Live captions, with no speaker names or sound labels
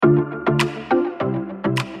Let's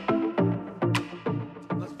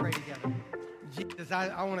pray together. Jesus,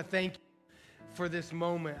 I want to thank you for this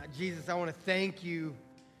moment. Jesus, I want to thank you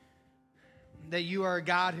that you are a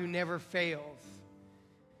God who never fails.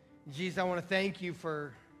 Jesus, I want to thank you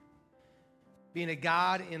for being a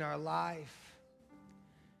God in our life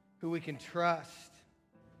who we can trust.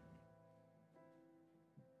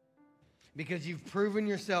 Because you've proven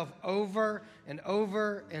yourself over and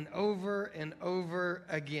over and over and over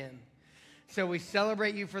again. So we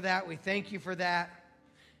celebrate you for that. We thank you for that.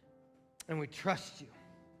 And we trust you.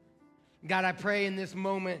 God, I pray in this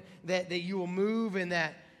moment that you will move and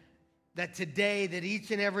that today that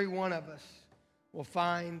each and every one of us will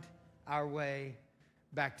find our way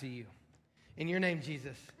back to you. In your name,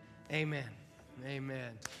 Jesus, amen.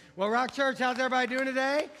 Amen. Well, Rock Church, how's everybody doing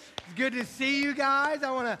today? It's good to see you guys. I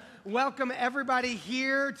want to welcome everybody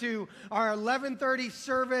here to our 11:30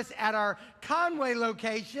 service at our Conway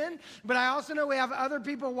location. But I also know we have other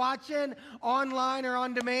people watching online or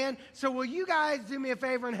on demand. So will you guys do me a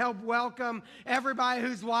favor and help welcome everybody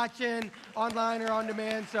who's watching online or on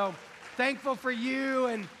demand? So thankful for you,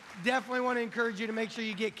 and definitely want to encourage you to make sure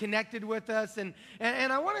you get connected with us. And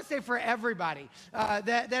I want to say for everybody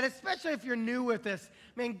that especially if you're new with us,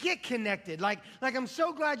 man, get connected. Like I'm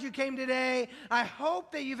so glad you came today. I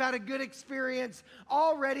hope that you've had a good experience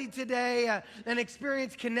already today, an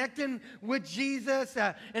experience connecting with Jesus,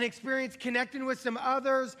 an experience connecting with some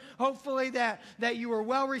others. Hopefully that you were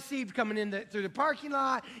well received coming in through the parking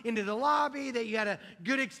lot, into the lobby, that you had a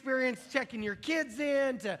good experience checking your kids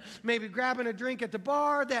in, to maybe grabbing a drink at the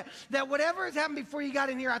bar, that whatever has happened before you got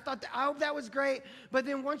in here, I hope that was great. But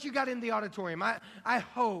then once you got in the auditorium, I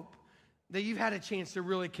hope that you've had a chance to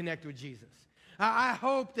really connect with Jesus. I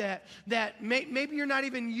hope that maybe you're not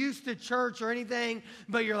even used to church or anything,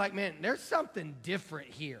 but you're like, man, there's something different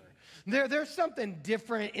here. There's something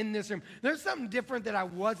different in this room. There's something different that I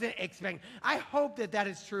wasn't expecting. I hope that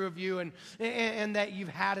is true of you and that you've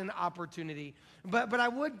had an opportunity. But I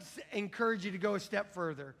would encourage you to go a step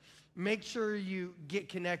further. Make sure you get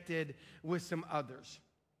connected with some others.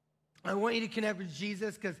 I want you to connect with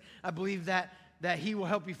Jesus because I believe that he will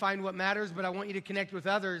help you find what matters, but I want you to connect with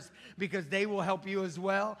others because they will help you as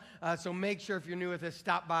well. So make sure if you're new with us,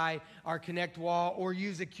 stop by our Connect wall or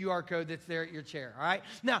use a QR code that's there at your chair, all right?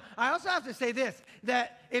 Now, I also have to say this,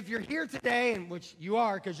 that if you're here today, and which you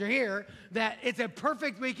are because you're here, that it's a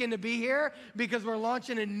perfect weekend to be here because we're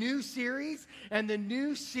launching a new series, and the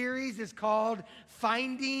new series is called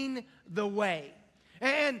Finding the Way.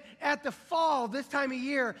 And at the fall, this time of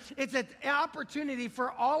year, it's an opportunity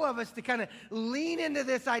for all of us to kind of lean into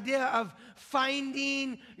this idea of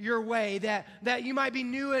finding your way, that you might be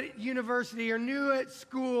new at university or new at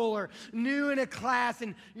school or new in a class,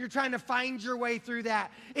 and you're trying to find your way through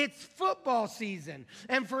that. It's football season,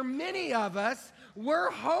 and for many of us, we're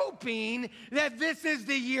hoping that this is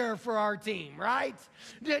the year for our team, right?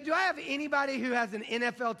 Do I have anybody who has an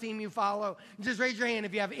NFL team you follow? Just raise your hand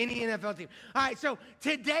if you have any NFL team. All right, so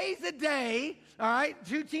today's the day, all right?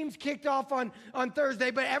 2 teams kicked off on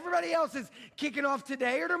Thursday, but everybody else is kicking off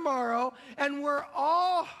today or tomorrow, and we're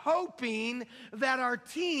all hoping that our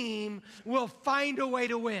team will find a way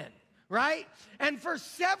to win, right? And for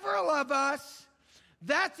several of us,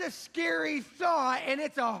 that's a scary thought, and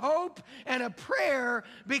it's a hope and a prayer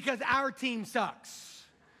because our team sucks,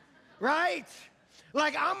 right?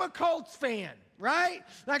 Like, I'm a Colts fan, right?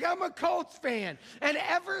 Like, I'm a Colts fan. And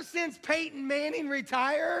ever since Peyton Manning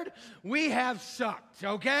retired, we have sucked,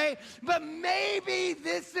 okay? But maybe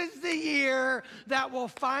this is the year that we'll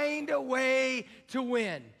find a way to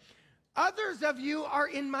win. Others of you are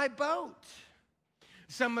in my boat.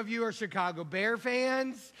 Some of you are Chicago Bear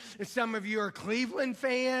fans. Some of you are Cleveland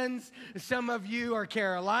fans. Some of you are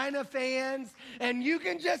Carolina fans. And you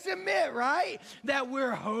can just admit, right, that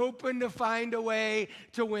we're hoping to find a way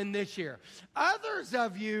to win this year. Others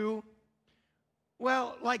of you,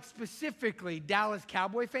 well, like specifically Dallas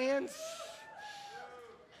Cowboy fans,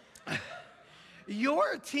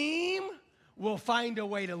 your team will find a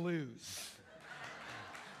way to lose,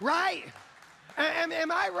 right?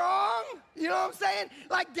 Am I wrong? You know what I'm saying?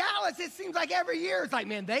 Like Dallas, it seems like every year it's like,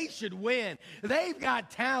 man, they should win. They've got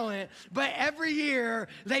talent, but every year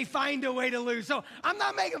they find a way to lose. So I'm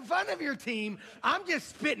not making fun of your team. I'm just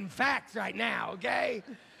spitting facts right now, okay?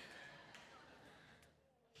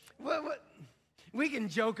 Well, we can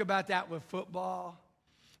joke about that with football,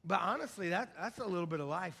 but honestly, that's a little bit of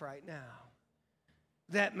life right now.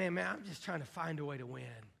 That, man, I'm just trying to find a way to win.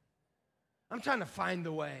 I'm trying to find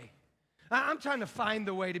the way. I'm trying to find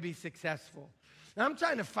the way to be successful. I'm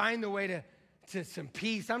trying to find the way to some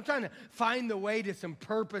peace. I'm trying to find the way to some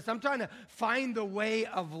purpose. I'm trying to find the way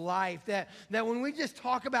of life. That when we just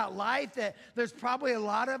talk about life, that there's probably a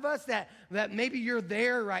lot of us that maybe you're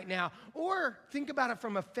there right now. Or think about it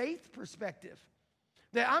from a faith perspective.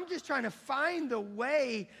 That I'm just trying to find the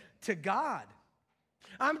way to God.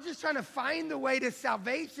 I'm just trying to find the way to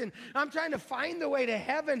salvation. I'm trying to find the way to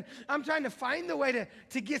heaven. I'm trying to find the way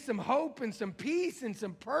to get some hope and some peace and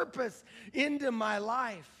some purpose into my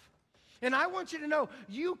life. And I want you to know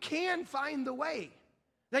you can find the way,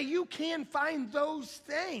 that you can find those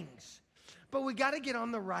things. But we got to get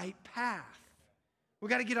on the right path. We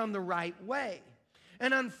got to get on the right way.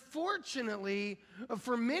 And unfortunately,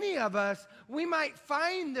 for many of us, we might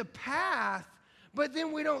find the path, but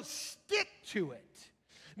then we don't stick to it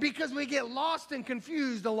because we get lost and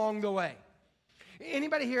confused along the way.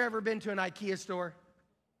 Anybody here ever been to an IKEA store?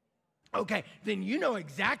 Okay, then you know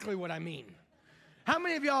exactly what I mean. How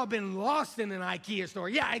many of y'all have been lost in an IKEA store?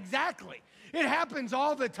 Yeah, exactly. It happens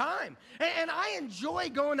all the time. And I enjoy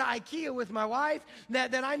going to IKEA with my wife,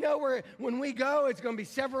 that I know when we go, it's going to be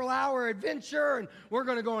several-hour adventure, and we're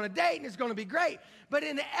going to go on a date, and it's going to be great. But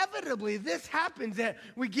inevitably, this happens that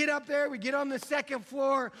we get up there, we get on the second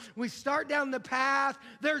floor, we start down the path.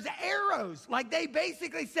 There's arrows. Like they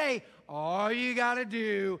basically say, all you got to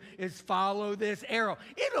do is follow this arrow.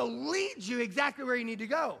 It'll lead you exactly where you need to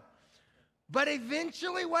go. But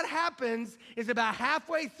eventually what happens is about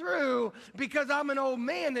halfway through, because I'm an old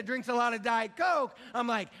man that drinks a lot of Diet Coke, I'm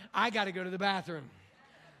like, I got to go to the bathroom.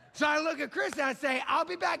 So I look at Chris and I say, I'll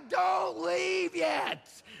be back. Don't leave yet.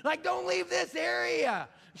 Like, don't leave this area.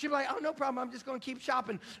 She'd be like, oh, no problem. I'm just going to keep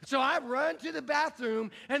shopping. So I run to the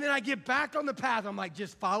bathroom, and then I get back on the path. I'm like,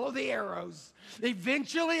 just follow the arrows.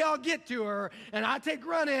 Eventually, I'll get to her, and I take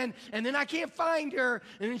running, and then I can't find her,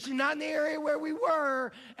 and then she's not in the area where we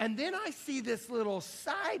were. And then I see this little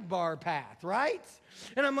sidebar path, right?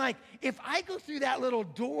 And I'm like, if I go through that little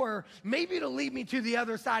door, maybe it'll lead me to the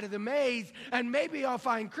other side of the maze, and maybe I'll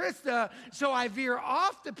find Krista. So I veer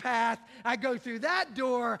off the path. I go through that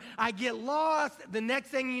door. I get lost. The next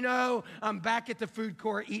thing you know, I'm back at the food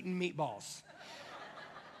court eating meatballs.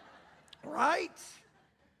 Right?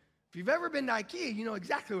 If you've ever been to IKEA, you know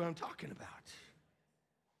exactly what I'm talking about.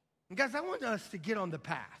 And guys, I want us to get on the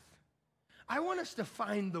path. I want us to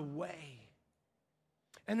find the way.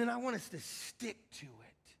 And then I want us to stick to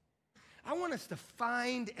it. I want us to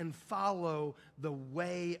find and follow the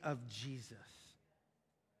way of Jesus.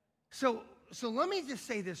 So let me just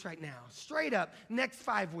say this right now, straight up, next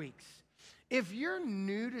 5 weeks. If you're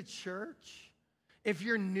new to church, if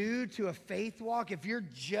you're new to a faith walk, if you're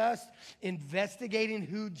just investigating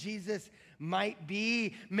who Jesus might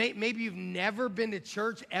be, maybe you've never been to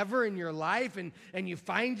church ever in your life, and you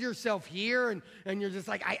find yourself here, and you're just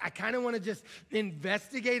like, I kind of want to just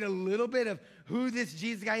investigate a little bit of who this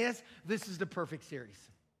Jesus guy is, this is the perfect series.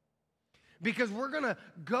 Because we're going to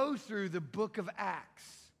go through the book of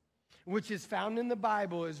Acts, which is found in the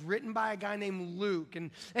Bible, is written by a guy named Luke,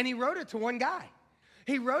 and he wrote it to one guy.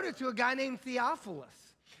 He wrote it to a guy named Theophilus.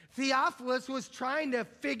 Theophilus was trying to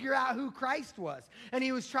figure out who Christ was, and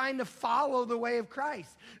he was trying to follow the way of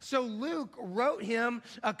Christ. So Luke wrote him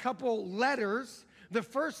a couple letters. The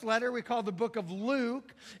first letter we call the book of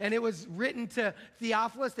Luke, and it was written to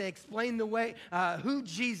Theophilus. They explained the way, who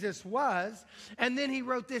Jesus was. And then he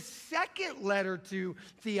wrote this second letter to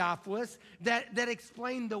Theophilus that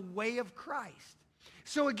explained the way of Christ.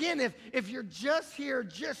 So again, if you're just here,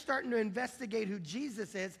 just starting to investigate who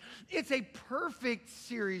Jesus is, it's a perfect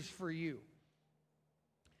series for you.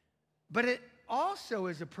 But it also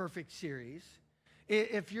is a perfect series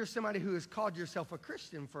if you're somebody who has called yourself a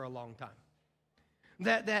Christian for a long time.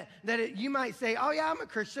 You might say, oh yeah, I'm a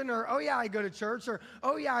Christian, or oh yeah, I go to church, or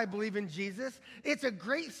oh yeah, I believe in Jesus. It's a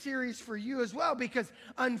great series for you as well, because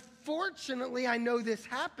unfortunately, I know this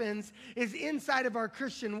happens, is inside of our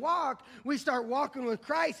Christian walk, we start walking with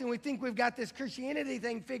Christ, and we think we've got this Christianity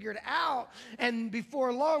thing figured out, and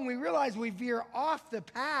before long, we realize we veer off the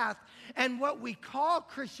path, and what we call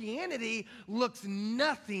Christianity looks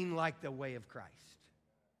nothing like the way of Christ.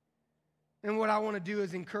 And what I want to do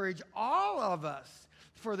is encourage all of us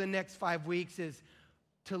for the next 5 weeks is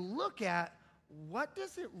to look at what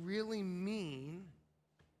does it really mean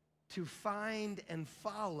to find and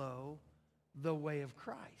follow the way of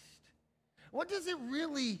Christ? What does it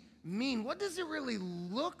really mean? What does it really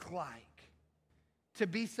look like to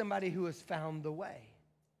be somebody who has found the way?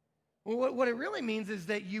 Well, what it really means is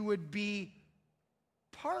that you would be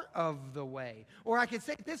part of the way. Or I could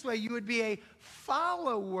say it this way, you would be a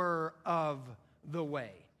follower of the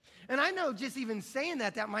way. And I know just even saying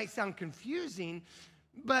that might sound confusing,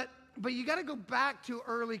 but but you got to go back to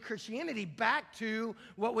early Christianity, back to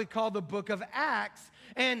what we call the book of Acts.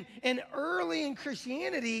 And early in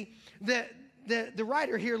Christianity, the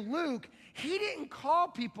writer here, Luke, he didn't call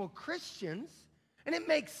people Christians, and it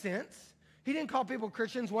makes sense. He didn't call people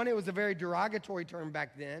Christians. One, it was a very derogatory term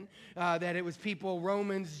back then, that it was people,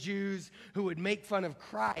 Romans, Jews, who would make fun of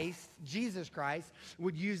Christ, Jesus Christ,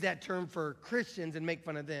 would use that term for Christians and make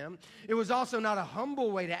fun of them. It was also not a humble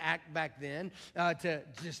way to act back then,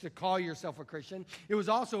 to call yourself a Christian. It was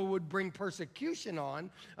also would bring persecution on,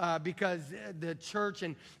 because the church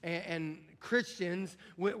and Christians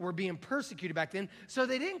were being persecuted back then. So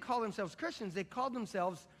they didn't call themselves Christians. They called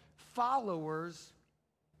themselves followers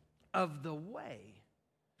of the way.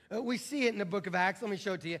 We see it in the book of Acts. Let me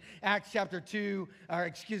show it to you. Acts chapter 22,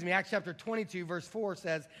 verse 4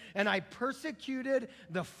 says, "And I persecuted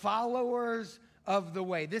the followers of the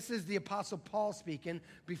way." This is the Apostle Paul speaking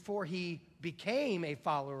before he became a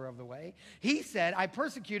follower of the way. He said, "I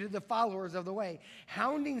persecuted the followers of the way,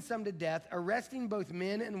 hounding some to death, arresting both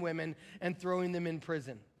men and women, and throwing them in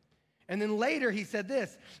prison." And then later he said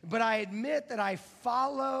this, "But I admit that I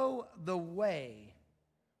follow the way,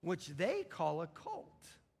 which they call a cult."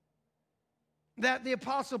 That the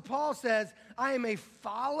Apostle Paul says, I am a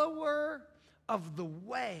follower of the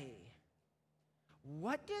way.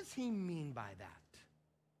 What does he mean by that?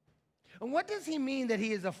 And what does he mean that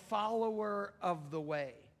he is a follower of the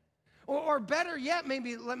way? Or better yet,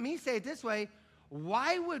 maybe let me say it this way,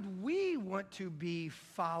 why would we want to be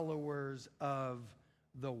followers of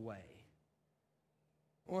the way?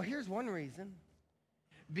 Well, here's one reason.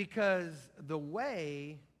 Because the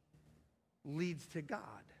way leads to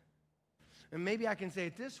God. And maybe I can say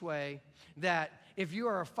it this way, that if you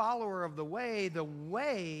are a follower of the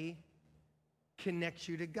way connects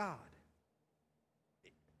you to God.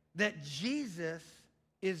 That Jesus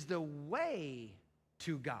is the way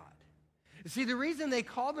to God. See, the reason they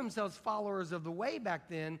called themselves followers of the way back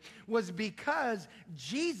then was because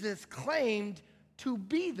Jesus claimed to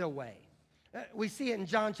be the way. We see it in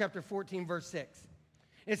John chapter 14, verse 6.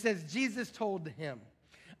 It says, Jesus told him,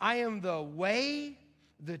 "I am the way,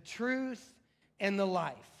 the truth, and the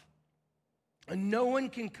life. And no one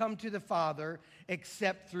can come to the Father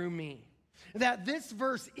except through me." That this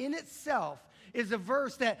verse in itself is a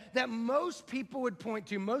verse that most people would point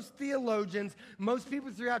to, most theologians, most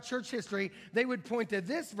people throughout church history, they would point to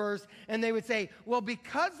this verse and they would say, well,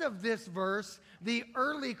 because of this verse, the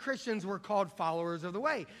early Christians were called followers of the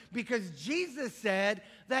way, because Jesus said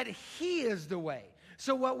that he is the way.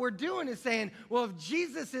 So what we're doing is saying, well, if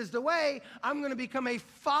Jesus is the way, I'm going to become a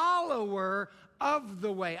follower of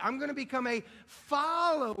the way. I'm going to become a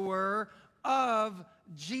follower of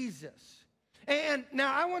Jesus. And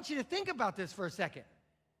now I want you to think about this for a second.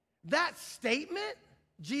 That statement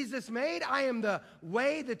Jesus made, I am the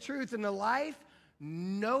way, the truth, and the life.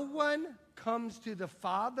 No one comes to the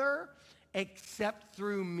Father except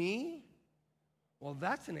through me. Well,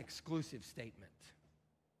 that's an exclusive statement,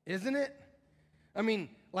 isn't it? I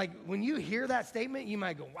mean, like when you hear that statement, you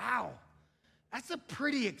might go, wow, that's a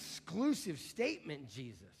pretty exclusive statement,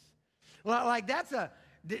 Jesus. Like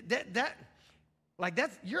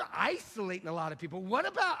you're isolating a lot of people. What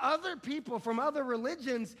about other people from other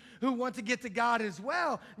religions who want to get to God as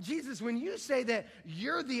well? Jesus, when you say that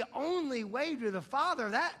you're the only way to the Father,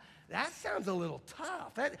 that sounds a little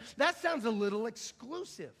tough. That sounds a little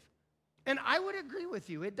exclusive. And I would agree with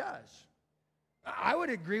you, it does. I would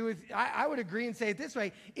agree and say it this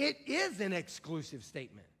way, it is an exclusive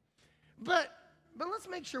statement. But let's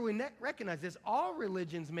make sure we recognize this. All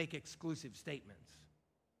religions make exclusive statements.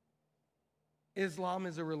 Islam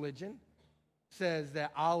is a religion, says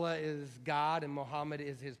that Allah is God and Muhammad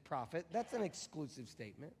is his prophet. That's an exclusive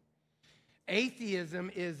statement.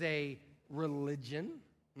 Atheism is a religion,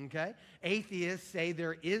 okay? Atheists say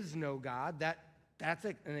there is no God. That's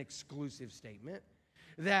an exclusive statement.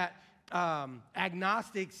 That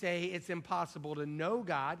agnostics say it's impossible to know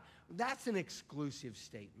God. That's an exclusive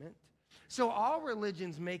statement. So all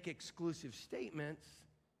religions make exclusive statements,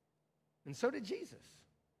 and so did Jesus.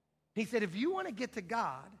 He said, if you want to get to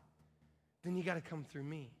God, then you got to come through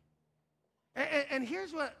me. And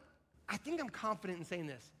here's what, I think I'm confident in saying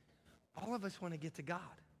this. All of us want to get to God.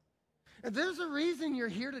 And there's a reason you're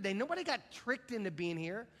here today. Nobody got tricked into being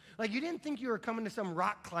here. Like you didn't think you were coming to some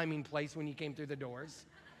rock climbing place when you came through the doors.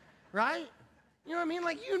 Right? You know what I mean?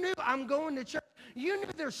 Like you knew I'm going to church. You knew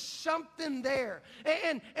there's something there.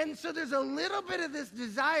 And so there's a little bit of this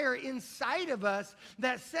desire inside of us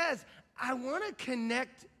that says, I want to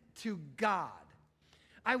connect to God.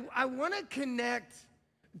 I want to connect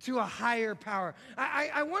to a higher power.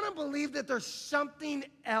 I want to believe that there's something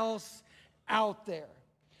else out there.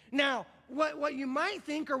 Now, what you might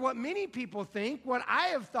think, or what many people think, what I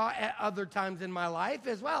have thought at other times in my life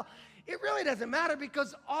is, well, it really doesn't matter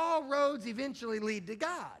because all roads eventually lead to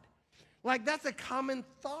God. Like, that's a common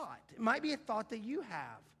thought. It might be a thought that you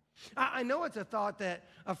have. I know it's a thought that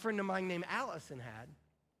a friend of mine named Allison had.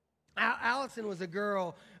 Allison was a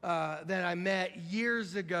girl that I met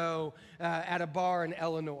years ago at a bar in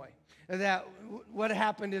Illinois. That what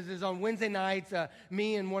happened is on Wednesday nights,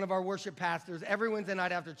 me and one of our worship pastors, every Wednesday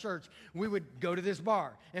night after church, we would go to this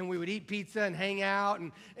bar and we would eat pizza and hang out,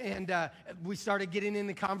 and we started getting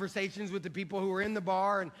into conversations with the people who were in the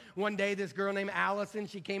bar. And one day, this girl named Allison,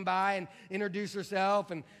 she came by and introduced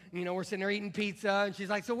herself, and we're sitting there eating pizza, and she's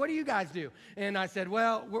like, "So what do you guys do?" And I said,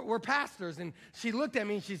 "Well, we're pastors." And she looked at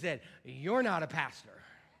me and she said, "You're not a pastor."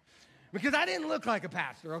 Because I didn't look like a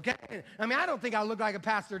pastor, okay? I mean, I don't think I look like a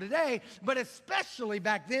pastor today, but especially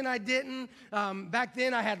back then I didn't. Back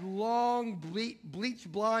then I had long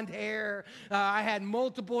bleached blonde hair. I had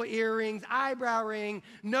multiple earrings, eyebrow ring,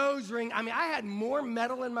 nose ring. I mean, I had more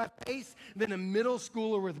metal in my face than a middle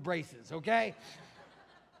schooler with braces, okay?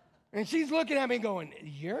 And she's looking at me going,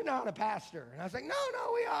 "You're not a pastor." And I was like,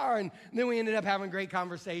 no, we are. And then we ended up having a great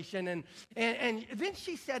conversation. And then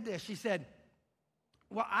she said this. She said,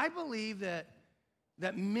 "Well, I believe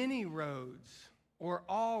that many roads or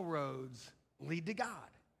all roads lead to God."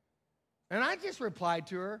 And I just replied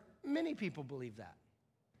to her, "Many people believe that."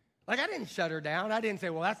 Like, I didn't shut her down. I didn't say,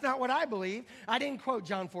 "Well, that's not what I believe." I didn't quote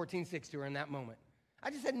John 14:6 to her in that moment.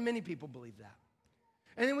 I just said, "Many people believe that."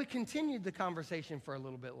 And then we continued the conversation for a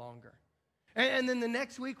little bit longer. And then the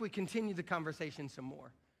next week, we continued the conversation some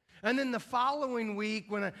more. And then the following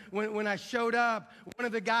week, when I showed up, one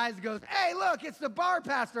of the guys goes, "Hey, look, it's the bar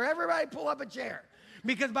pastor. Everybody pull up a chair."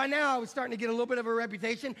 Because by now I was starting to get a little bit of a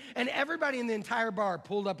reputation, and everybody in the entire bar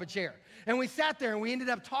pulled up a chair. And we sat there, and we ended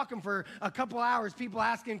up talking for a couple hours, people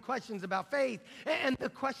asking questions about faith. And the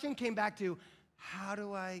question came back to, how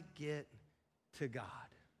do I get to God?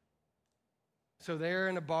 So there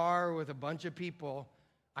in a bar with a bunch of people,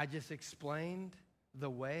 I just explained the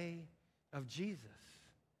way of Jesus.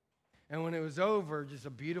 And when it was over, just a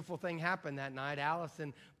beautiful thing happened that night.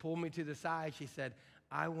 Allison pulled me to the side. She said,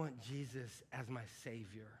 "I want Jesus as my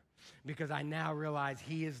Savior because I now realize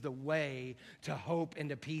He is the way to hope and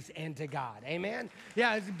to peace and to God." Amen?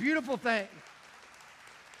 Yeah, it's a beautiful thing.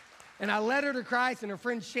 And I led her to Christ, and her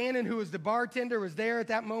friend Shannon, who was the bartender, was there at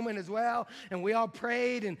that moment as well. And we all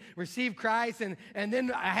prayed and received Christ. And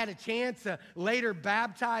then I had a chance to later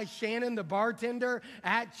baptize Shannon, the bartender,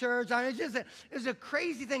 at church. I mean, it was a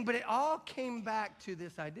crazy thing, but it all came back to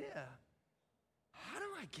this idea. How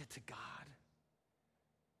do I get to God?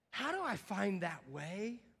 How do I find that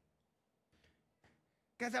way?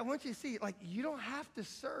 Guys, I want you to see, like, you don't have to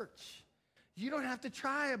search. You don't have to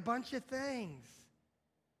try a bunch of things.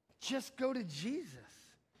 Just go to Jesus,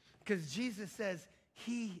 because Jesus says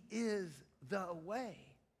He is the way.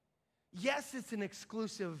 Yes, it's an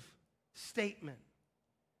exclusive statement,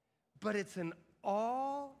 but it's an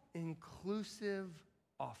all-inclusive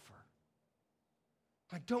offer.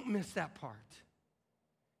 Like, don't miss that part.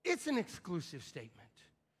 It's an exclusive statement,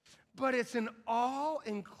 but it's an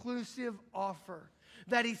all-inclusive offer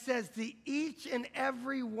that He says to each and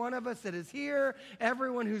every one of us that is here,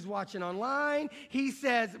 everyone who's watching online, He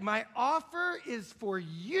says, "My offer is for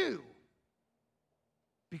you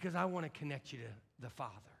because I want to connect you to the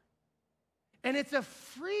Father." And it's a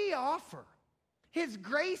free offer. His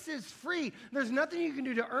grace is free. There's nothing you can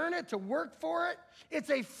do to earn it, to work for it. It's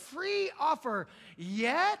a free offer,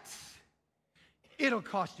 yet it'll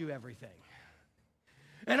cost you everything.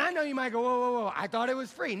 And I know you might go, whoa, I thought it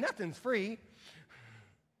was free. Nothing's free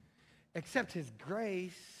except His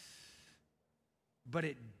grace, but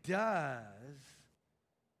it does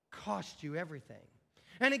cost you everything.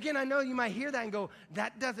 And again, I know you might hear that and go,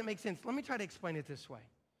 that doesn't make sense. Let me try to explain it this way.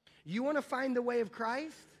 You want to find the way of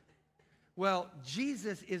Christ? Well,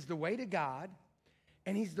 Jesus is the way to God,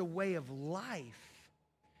 and He's the way of life.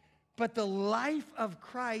 But the life of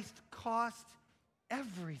Christ cost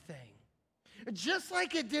everything. Just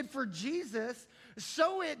like it did for Jesus,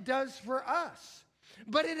 so it does for us.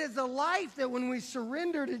 But it is a life that when we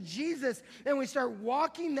surrender to Jesus and we start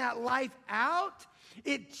walking that life out,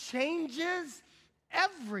 it changes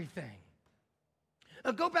everything.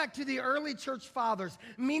 Go back to the early church fathers.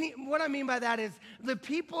 Meaning, what I mean by that is the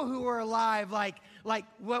people who are alive, like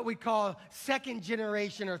what we call second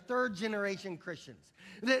generation or third generation Christians.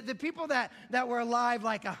 The people that were alive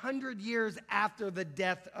like 100 years after the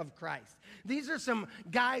death of Christ. These are some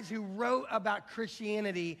guys who wrote about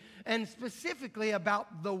Christianity and specifically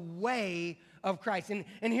about the way of Christ. And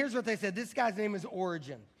here's what they said. This guy's name is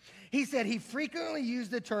Origen. He said he frequently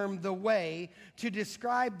used the term the way to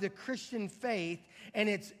describe the Christian faith and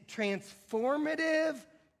its transformative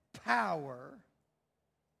power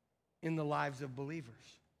in the lives of believers.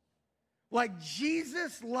 Like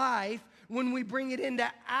Jesus' life, when we bring it into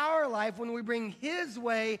our life, when we bring his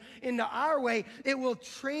way into our way, it will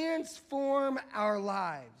transform our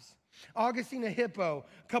lives. Augustine of Hippo,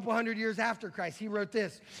 a couple hundred years after Christ, he wrote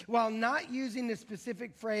this: while not using the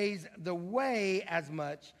specific phrase, the way, as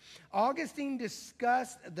much, Augustine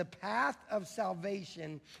discussed the path of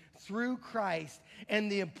salvation through Christ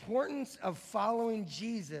and the importance of following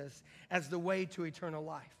Jesus as the way to eternal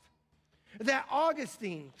life. That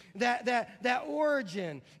Augustine, that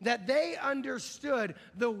Origen, that they understood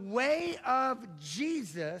the way of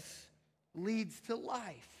Jesus leads to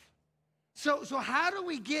life. So how do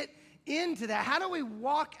we get into that? How do we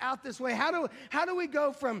walk out this way? How do we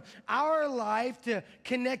go from our life to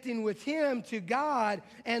connecting with him, to God,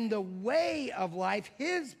 and the way of life,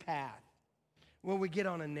 his path? Well, we get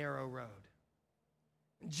on a narrow road.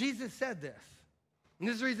 Jesus said this, and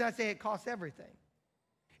this is the reason I say it costs everything,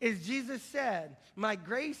 is Jesus said, my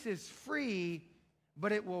grace is free,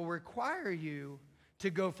 but it will require you to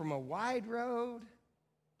go from a wide road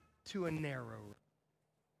to a narrow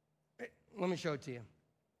road. Let me show it to you.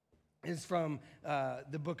 It's from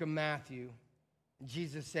the book of Matthew.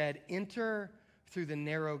 Jesus said, enter through the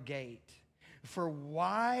narrow gate, for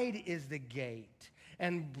wide is the gate,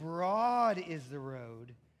 and broad is the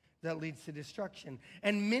road that leads to destruction,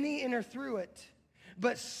 and many enter through it.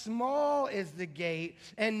 But small is the gate,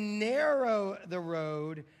 and narrow the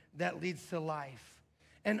road that leads to life,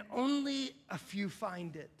 and only a few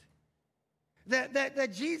find it.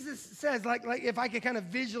 That Jesus says, like if I could kind of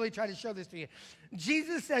visually try to show this to you,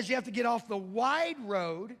 Jesus says you have to get off the wide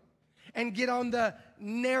road and get on the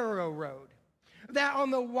narrow road. That on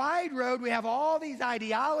the wide road, we have all these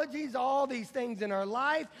ideologies, all these things in our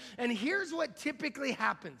life, and here's what typically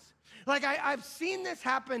happens. Like I've seen this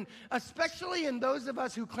happen, especially in those of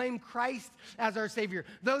us who claim Christ as our Savior,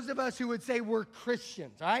 those of us who would say we're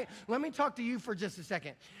Christians, all right? Let me talk to you for just a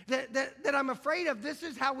second. That I'm afraid of, this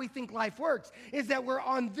is how we think life works, is that we're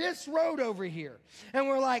on this road over here, and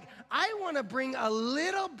we're like, I want to bring a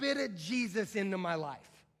little bit of Jesus into my life.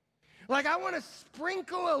 Like I want to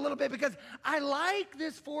sprinkle a little bit because I like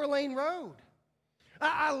this 4-lane road.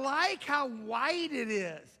 I like how wide it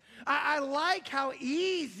is. I like how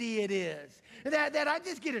easy it is, that I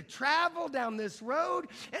just get to travel down this road,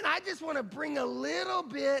 and I just want to bring a little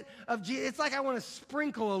bit of Jesus. It's like I want to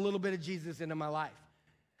sprinkle a little bit of Jesus into my life,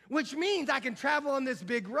 which means I can travel on this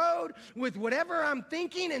big road with whatever I'm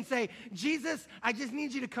thinking and say, Jesus, I just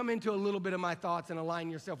need you to come into a little bit of my thoughts and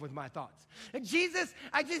align yourself with my thoughts. And Jesus,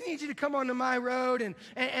 I just need you to come onto my road,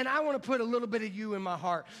 and I want to put a little bit of you in my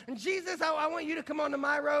heart. And Jesus, I want you to come onto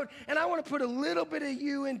my road, and I want to put a little bit of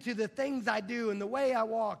you into the things I do and the way I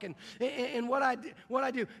walk and what I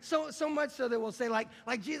do. So much so that we'll say, like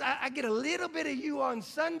Jesus, I get a little bit of you on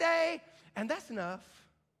Sunday, and that's enough.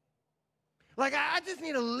 Like, I just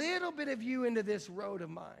need a little bit of you into this road of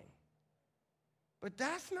mine. But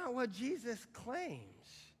that's not what Jesus claims.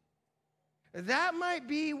 That might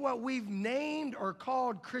be what we've named or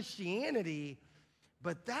called Christianity,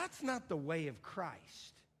 but that's not the way of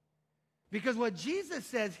Christ. Because what Jesus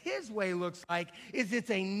says his way looks like is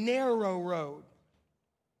it's a narrow road.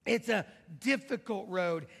 It's a difficult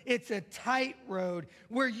road. It's a tight road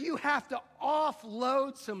where you have to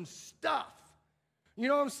offload some stuff. You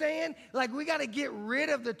know what I'm saying? Like we got to get rid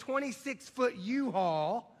of the 26-foot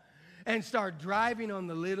U-Haul and start driving on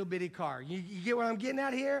the little bitty car. You get what I'm getting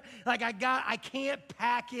at here? Like I can't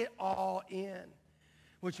pack it all in,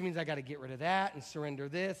 which means I got to get rid of that and surrender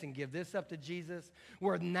this and give this up to Jesus.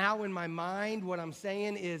 Where now in my mind, what I'm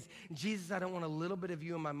saying is, Jesus, I don't want a little bit of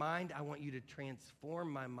you in my mind. I want you to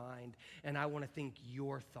transform my mind, and I want to think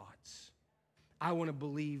your thoughts. I want to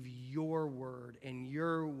believe your word and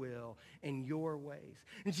your will and your ways.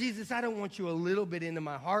 And Jesus, I don't want you a little bit into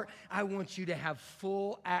my heart. I want you to have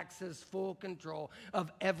full access, full control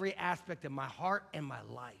of every aspect of my heart and my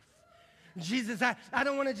life. Jesus, I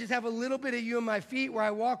don't want to just have a little bit of you in my feet where I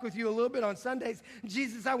walk with you a little bit on Sundays.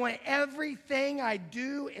 Jesus, I want everything I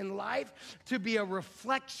do in life to be a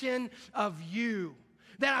reflection of you.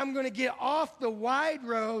 That I'm going to get off the wide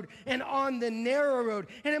road and on the narrow road.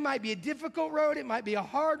 And it might be a difficult road. It might be a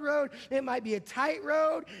hard road. It might be a tight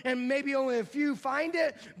road. And maybe only a few find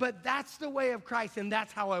it. But that's the way of Christ, and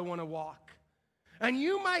that's how I want to walk. And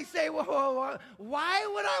you might say, well, why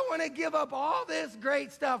would I want to give up all this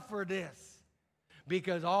great stuff for this?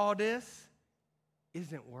 Because all this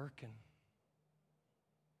isn't working.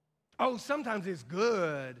 Oh, sometimes it's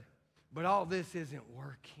good, but all this isn't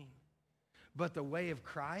working. but the way of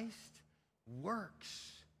Christ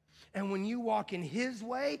works. And when you walk in his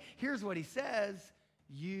way, here's what he says,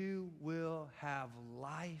 you will have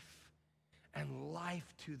life and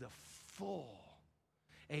life to the full,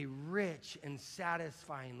 a rich and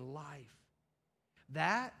satisfying life.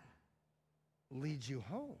 That leads you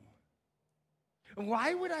home.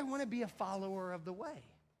 Why would I want to be a follower of the way?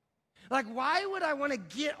 Like, why would I want to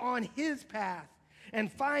get on his path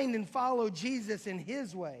and find and follow Jesus in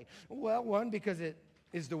his way? Well, one, because it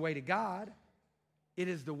is the way to God. It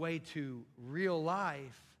is the way to real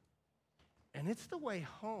life. And it's the way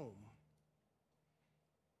home.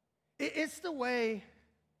 It's the way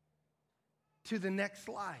to the next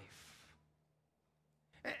life.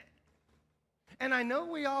 And I know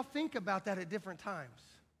we all think about that at different times.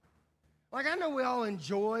 Like, I know we all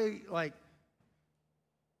enjoy, like,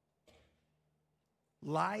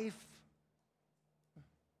 life.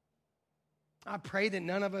 I pray that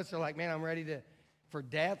none of us are like, man, I'm ready for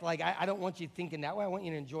death. Like, I don't want you thinking that way. I want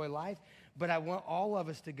you to enjoy life. But I want all of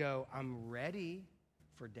us to go, I'm ready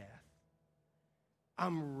for death.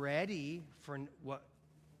 I'm ready for what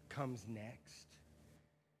comes next.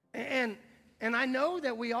 And I know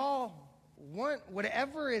that we all want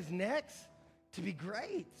whatever is next to be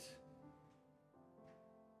great.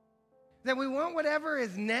 That we want whatever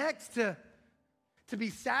is next to be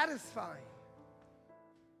satisfying.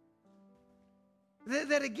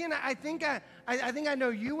 That again, I think I know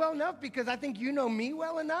you well enough because I think you know me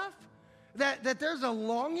well enough that there's a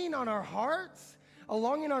longing on our hearts, a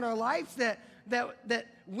longing on our lives that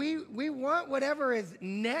we want whatever is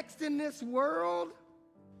next in this world.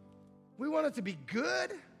 We want it to be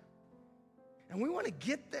good, and we want to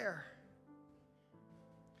get there.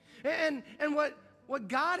 And what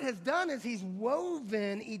God has done is he's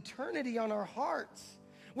woven eternity on our hearts,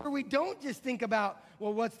 where we don't just think about,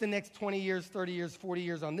 well, what's the next 20 years, 30 years, 40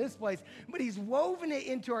 years on this place, but he's woven it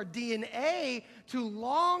into our DNA to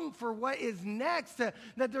long for what is next, that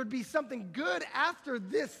there'd be something good after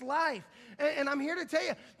this life. And I'm here to tell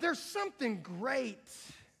you, there's something great.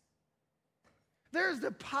 There's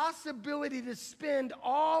the possibility to spend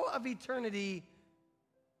all of eternity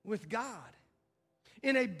with God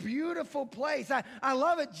in a beautiful place. I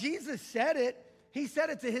love it. Jesus said it. He said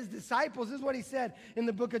it to his disciples. This is what he said in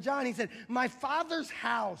the book of John. He said, my Father's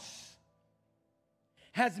house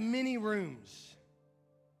has many rooms.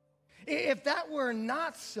 If that were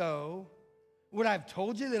not so, would I have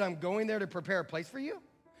told you that I'm going there to prepare a place for you?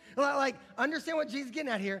 Like, understand what Jesus is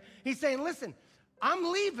getting at here. He's saying, listen,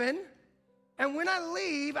 I'm leaving, and when I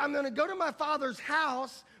leave, I'm going to go to my Father's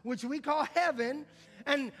house, which we call heaven,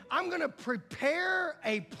 and I'm going to prepare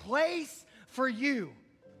a place for you.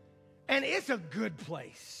 And it's a good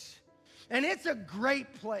place. And it's a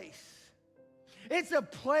great place. It's a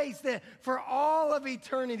place that for all of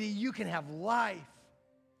eternity you can have life.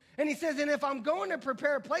 And he says, and if I'm going to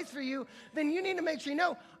prepare a place for you, then you need to make sure you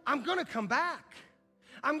know I'm going to come back.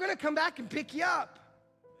 I'm going to come back and pick you up.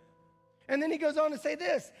 And then he goes on to say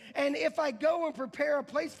this, and if I go and prepare a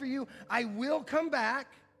place for you, I will come back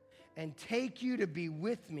and take you to be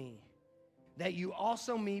with me, that you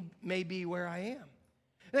also may be where I am.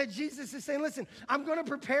 That Jesus is saying, listen, I'm going to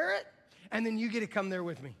prepare it, and then you get to come there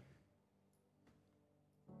with me.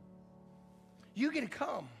 You get to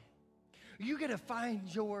come. You get to find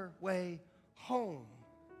your way home.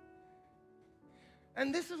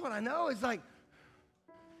 And this is what I know is like,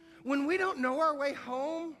 when we don't know our way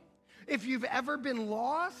home, if you've ever been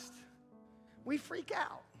lost, we freak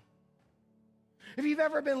out. If you've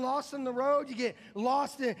ever been lost on the road, you get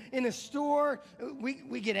lost in a store,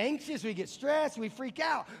 we get anxious, we get stressed, we freak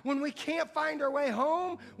out. When we can't find our way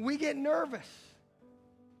home, we get nervous.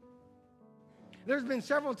 There's been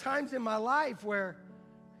several times in my life where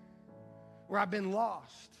I've been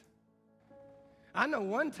lost. I know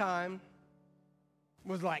one time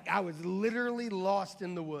was like I was literally lost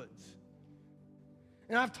in the woods.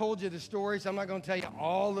 And I've told you the story, so I'm not going to tell you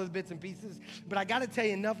all of the bits and pieces, but I got to tell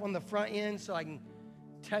you enough on the front end so I can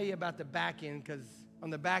tell you about the back end, because on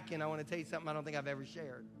the back end, I want to tell you something I don't think I've ever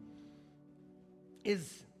shared.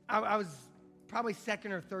 I was probably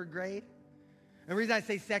second or third grade. And the reason I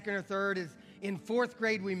say second or third is in fourth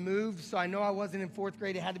grade we moved, so I know I wasn't in fourth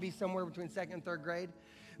grade. It had to be somewhere between second and third grade.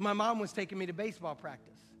 My mom was taking me to baseball practice.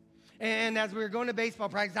 And as we were going to baseball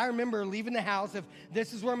practice, I remember leaving the house. If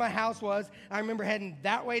this is where my house was, I remember heading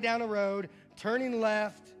that way down the road, turning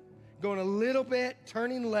left, going a little bit,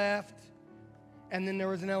 turning left, and then there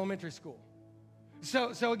was an elementary school.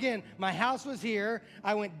 So again, my house was here.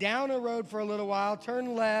 I went down a road for a little while,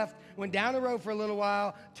 turned left, went down the road for a little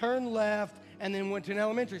while, turned left, and then went to an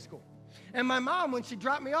elementary school. And my mom, when she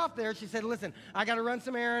dropped me off there, she said, listen, I got to run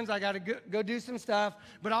some errands. I got to go do some stuff,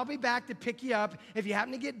 but I'll be back to pick you up. If you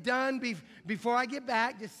happen to get done before I get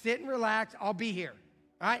back, just sit and relax. I'll be here.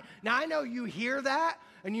 All right? Now, I know you hear that,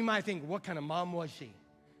 and you might think, what kind of mom was she?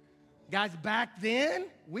 Guys, back then,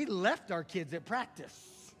 we left our kids at practice.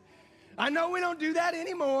 I know we don't do that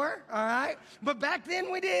anymore, all right? But back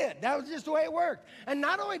then we did. That was just the way it worked. And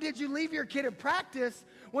not only did you leave your kid at practice,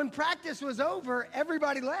 when practice was over,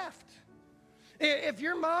 everybody left. If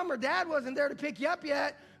your mom or dad wasn't there to pick you up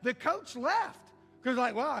yet, the coach left. Because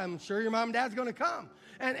like, well, I'm sure your mom and dad's going to come.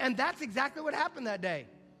 And that's exactly what happened that day.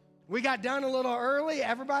 We got done a little early.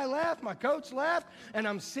 Everybody left. My coach left. And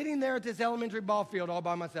I'm sitting there at this elementary ball field all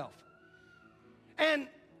by myself. And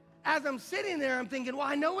as I'm sitting there, I'm thinking, well,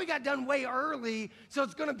 I know we got done way early, so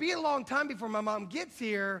it's going to be a long time before my mom gets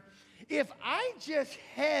here. If I just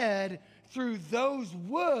head through those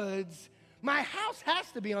woods, my house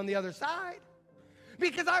has to be on the other side.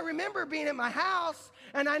 Because I remember being at my house,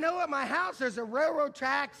 and I know at my house there's a railroad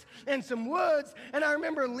tracks and some woods, and I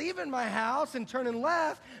remember leaving my house and turning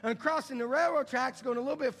left and crossing the railroad tracks, going a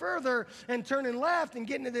little bit further and turning left and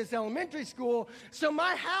getting to this elementary school. So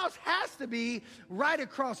my house has to be right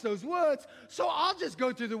across those woods, so I'll just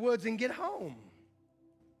go through the woods and get home.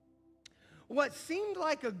 What seemed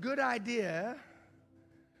like a good idea,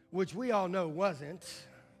 which we all know wasn't,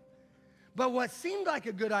 but what seemed like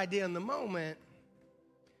a good idea in the moment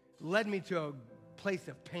led me to a place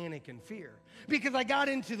of panic and fear. Because I got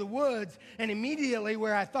into the woods, and immediately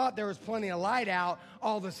where I thought there was plenty of light out,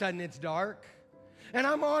 all of a sudden it's dark. And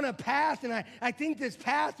I'm on a path, and I think this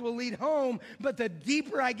path will lead home, but the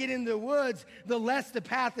deeper I get into the woods, the less the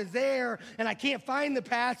path is there, and I can't find the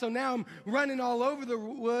path, so now I'm running all over the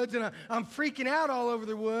woods, and I'm freaking out all over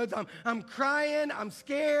the woods. I'm crying, I'm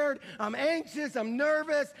scared, I'm anxious, I'm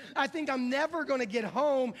nervous. I think I'm never going to get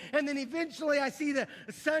home, and then eventually I see the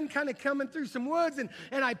sun kind of coming through some woods, and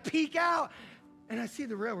I peek out, and I see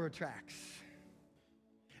the railroad tracks,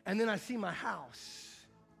 and then I see my house.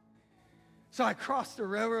 So I cross the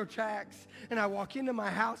railroad tracks, and I walk into my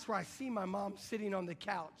house where I see my mom sitting on the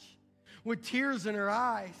couch with tears in her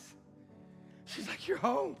eyes. She's like, you're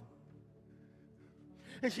home.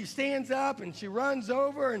 And she stands up, and she runs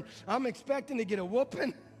over, and I'm expecting to get a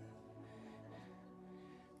whooping.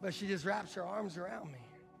 But she just wraps her arms around me.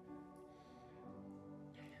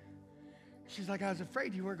 She's like, I was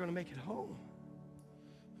afraid you weren't going to make it home.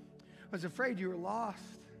 I was afraid you were lost.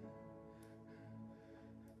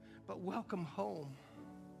 But welcome home.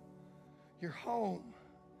 You're home.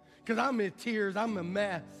 Because I'm in tears. I'm a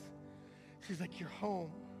mess. She's like, you're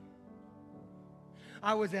home.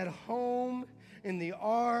 I was at home in the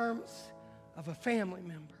arms of a family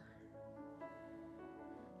member.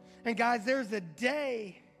 And guys, there's a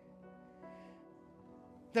day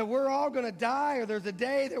that we're all going to die, or there's a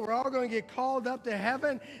day that we're all going to get called up to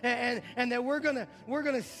heaven, and that we're going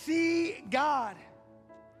to see God.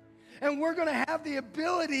 And we're going to have the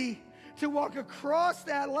ability to walk across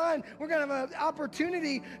that line. We're going to have an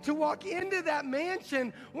opportunity to walk into that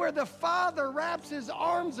mansion where the Father wraps his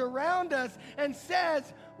arms around us and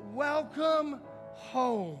says, welcome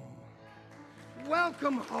home.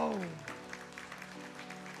 Welcome home.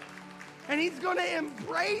 And he's going to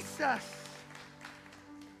embrace us.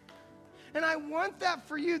 And I want that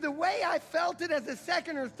for you. The way I felt it as a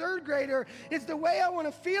second or third grader is the way I want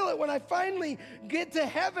to feel it when I finally get to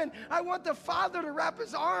heaven. I want the Father to wrap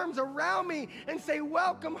his arms around me and say,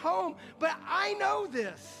 welcome home. But I know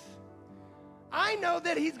this. I know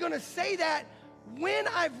that he's going to say that when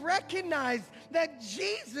I've recognized that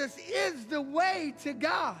Jesus is the way to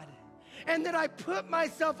God. And that I put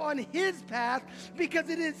myself on his path, because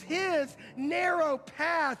it is his narrow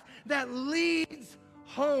path that leads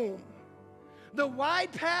home. The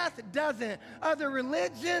wide path doesn't. Other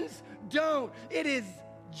religions don't. It is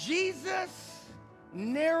Jesus'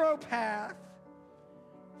 narrow path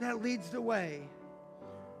that leads the way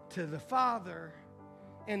to the Father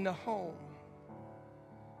and the home.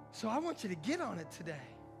 So I want you to get on it today.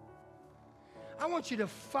 I want you to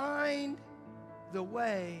find the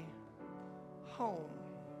way home.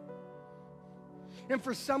 And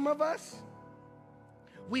for some of us,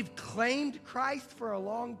 we've claimed Christ for a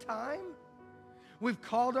long time. We've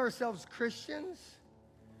called ourselves Christians,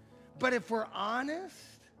 but if we're honest,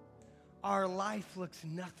 our life looks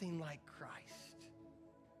nothing like Christ.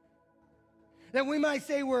 That we might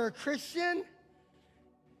say we're a Christian,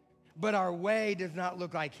 but our way does not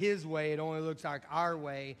look like his way. It only looks like our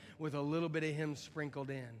way with a little bit of him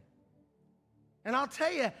sprinkled in. And I'll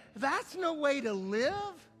tell you, that's no way to live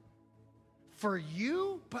for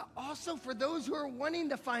you, but also for those who are wanting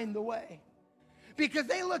to find the way. Because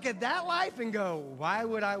they look at that life and go, why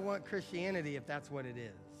would I want Christianity if that's what it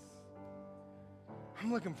is?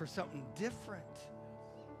 I'm looking for something different.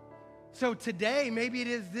 So today, maybe it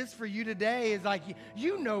is this for you today, is like,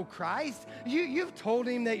 you know Christ. You've told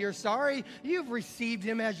him that you're sorry. You've received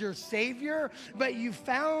him as your Savior, but you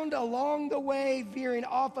found along the way veering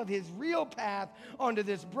off of his real path onto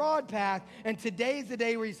this broad path. And today's the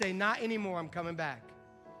day where you say, not anymore, I'm coming back.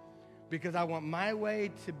 Because I want my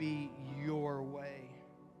way to be your way.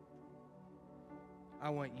 I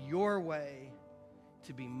want your way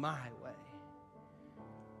to be my way.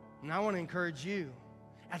 And I want to encourage you,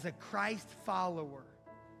 as a Christ follower,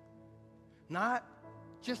 not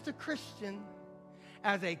just a Christian,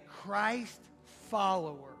 as a Christ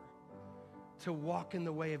follower, to walk in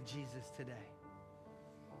the way of Jesus today.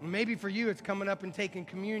 Maybe for you, it's coming up and taking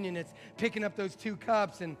communion. It's picking up those two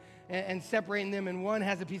cups and separating them, and one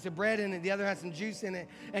has a piece of bread in it, the other has some juice in it,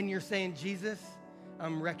 and you're saying, Jesus,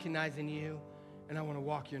 I'm recognizing you, and I want to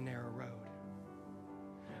walk your narrow road.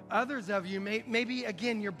 Others of you, maybe,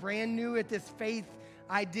 again, you're brand new at this faith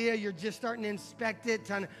idea. You're just starting to inspect it,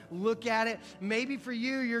 trying to look at it. Maybe for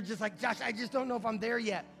you, you're just like, Josh, I just don't know if I'm there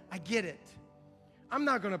yet. I get it. I'm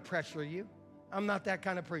not going to pressure you. I'm not that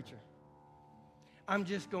kind of preacher. I'm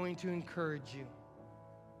just going to encourage you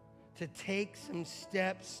to take some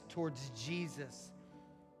steps towards Jesus.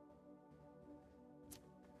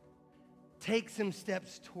 Take some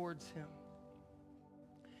steps towards him.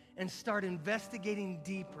 And start investigating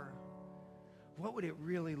deeper. What would it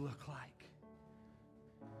really look like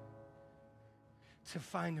to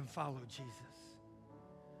find and follow Jesus?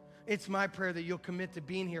 It's my prayer that you'll commit to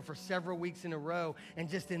being here for several weeks in a row and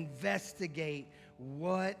just investigate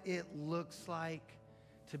what it looks like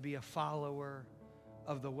to be a follower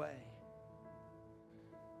of the way.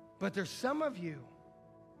 But there's some of you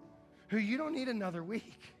who you don't need another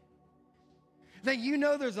week. That you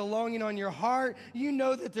know there's a longing on your heart. You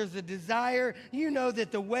know that there's a desire. You know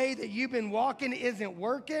that the way that you've been walking isn't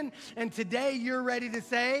working. And today you're ready to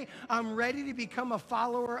say, I'm ready to become a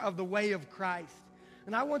follower of the way of Christ.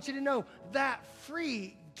 And I want you to know that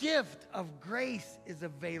free gift of grace is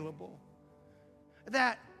available.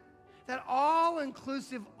 That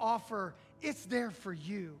all-inclusive offer, it's there for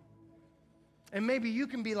you. And maybe you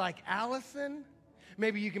can be like Allison.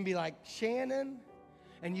 Maybe you can be like Shannon.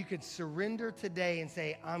 And you could surrender today and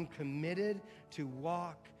say, I'm committed to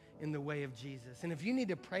walk in the way of Jesus. And if you need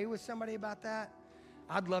to pray with somebody about that,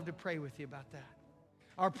 I'd love to pray with you about that.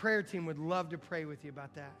 Our prayer team would love to pray with you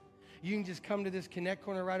about that. You can just come to this Connect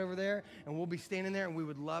corner right over there, and we'll be standing there, and we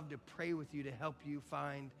would love to pray with you to help you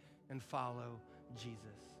find and follow Jesus.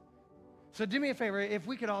 So do me a favor, if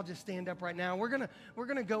we could all just stand up right now. We're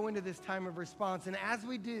gonna go into this time of response, and as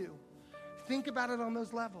we do, think about it on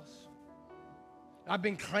those levels. I've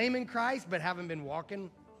been claiming Christ, but haven't been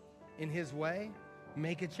walking in his way.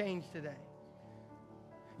 Make a change today.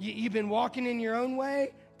 You've been walking in your own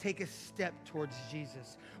way. Take a step towards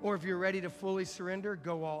Jesus. Or if you're ready to fully surrender,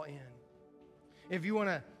 go all in. If you want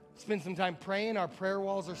to spend some time praying, our prayer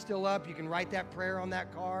walls are still up. You can write that prayer on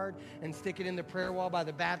that card and stick it in the prayer wall by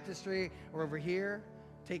the baptistry or over here.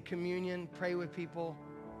 Take communion, pray with people.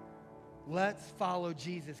 Let's follow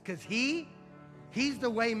Jesus, because he's the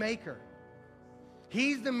way maker.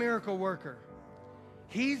 He's the miracle worker.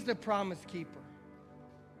 He's the promise keeper.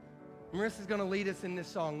 Marissa's going to lead us in this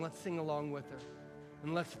song. Let's sing along with her.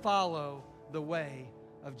 And let's follow the way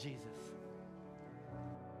of Jesus.